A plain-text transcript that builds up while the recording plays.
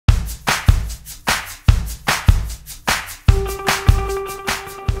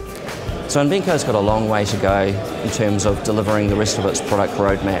So Invenco's got a long way to go in terms of delivering the rest of its product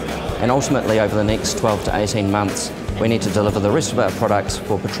roadmap, and ultimately over the next 12 to 18 months we need to deliver the rest of our products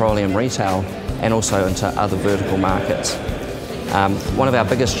for petroleum retail and also into other vertical markets. One of our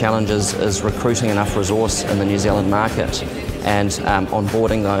biggest challenges is recruiting enough resource in the New Zealand market and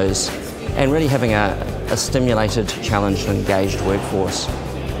onboarding those and really having a stimulated, challenged and engaged workforce.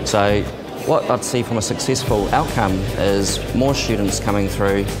 So what I'd see from a successful outcome is more students coming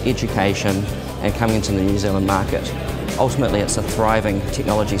through, education and coming into the New Zealand market. Ultimately it's a thriving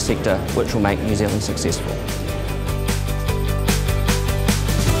technology sector which will make New Zealand successful.